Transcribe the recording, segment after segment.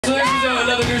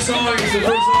another new song. It's the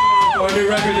first song off our new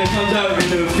record that comes out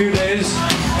in a few days.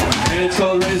 And it's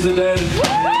called Raise the Dead. And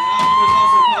the album is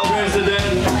also called Raise the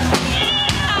Dead.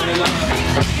 And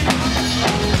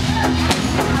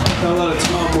got a lot of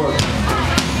Tom work.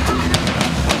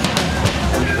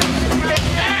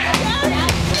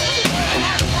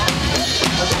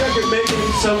 I think I could make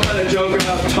some kind of joke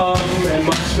about Tom and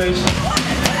MySpace.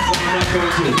 But I'm not going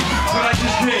to. But I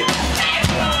just did.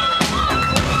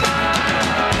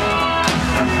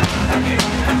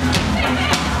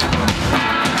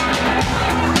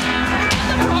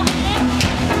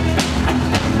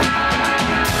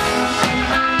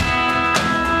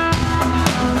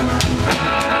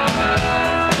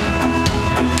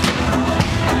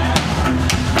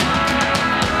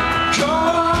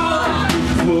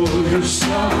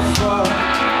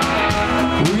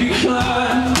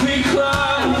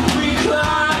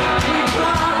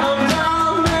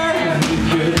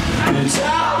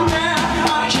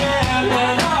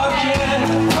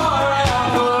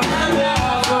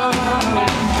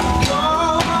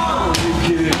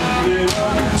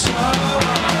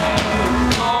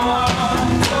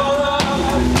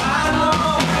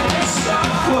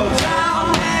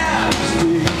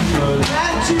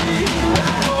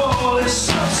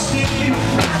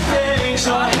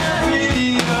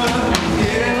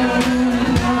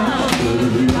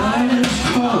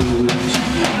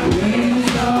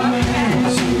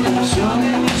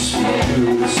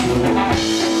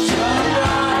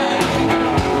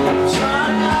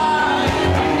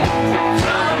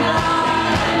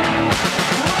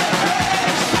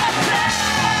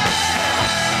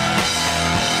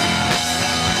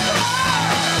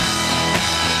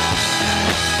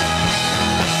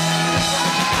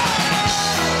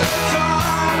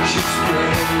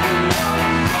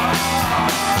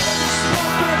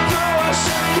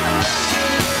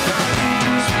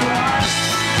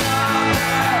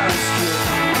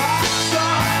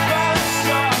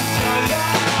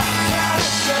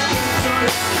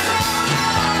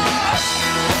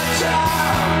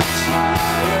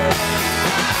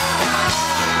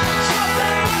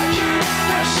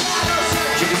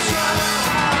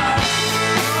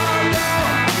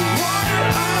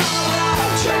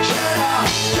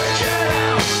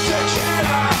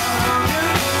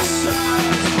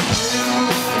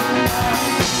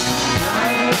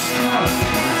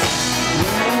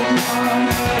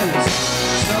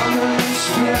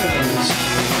 Yeah.